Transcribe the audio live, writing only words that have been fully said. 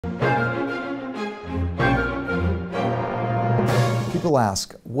People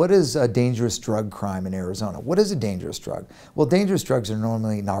ask, what is a dangerous drug crime in Arizona? What is a dangerous drug? Well, dangerous drugs are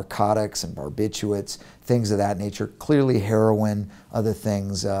normally narcotics and barbiturates, things of that nature. Clearly heroin, other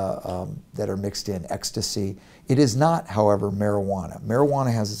things that are mixed in, ecstasy. It is not, however, marijuana.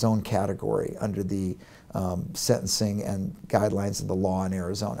 Marijuana has its own category under the sentencing and guidelines of the law in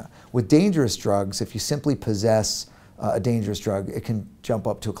Arizona. With dangerous drugs, if you simply possess a dangerous drug, it can jump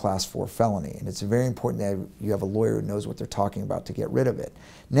up to a class 4 felony. And it's very important that you have a lawyer who knows what they're talking about to get rid of it.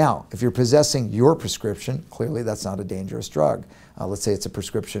 Now, if you're possessing your prescription, clearly that's not a dangerous drug. Let's say it's a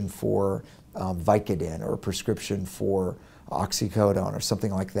prescription for Vicodin or a prescription for oxycodone or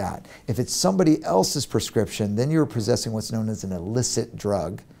something like that. If it's somebody else's prescription, then you're possessing what's known as an illicit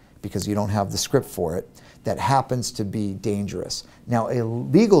drug, because you don't have the script for it, that happens to be dangerous. Now, a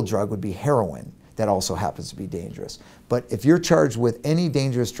legal drug would be heroin. That also happens to be dangerous. But if you're charged with any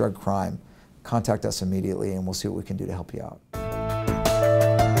dangerous drug crime, contact us immediately and we'll see what we can do to help you out.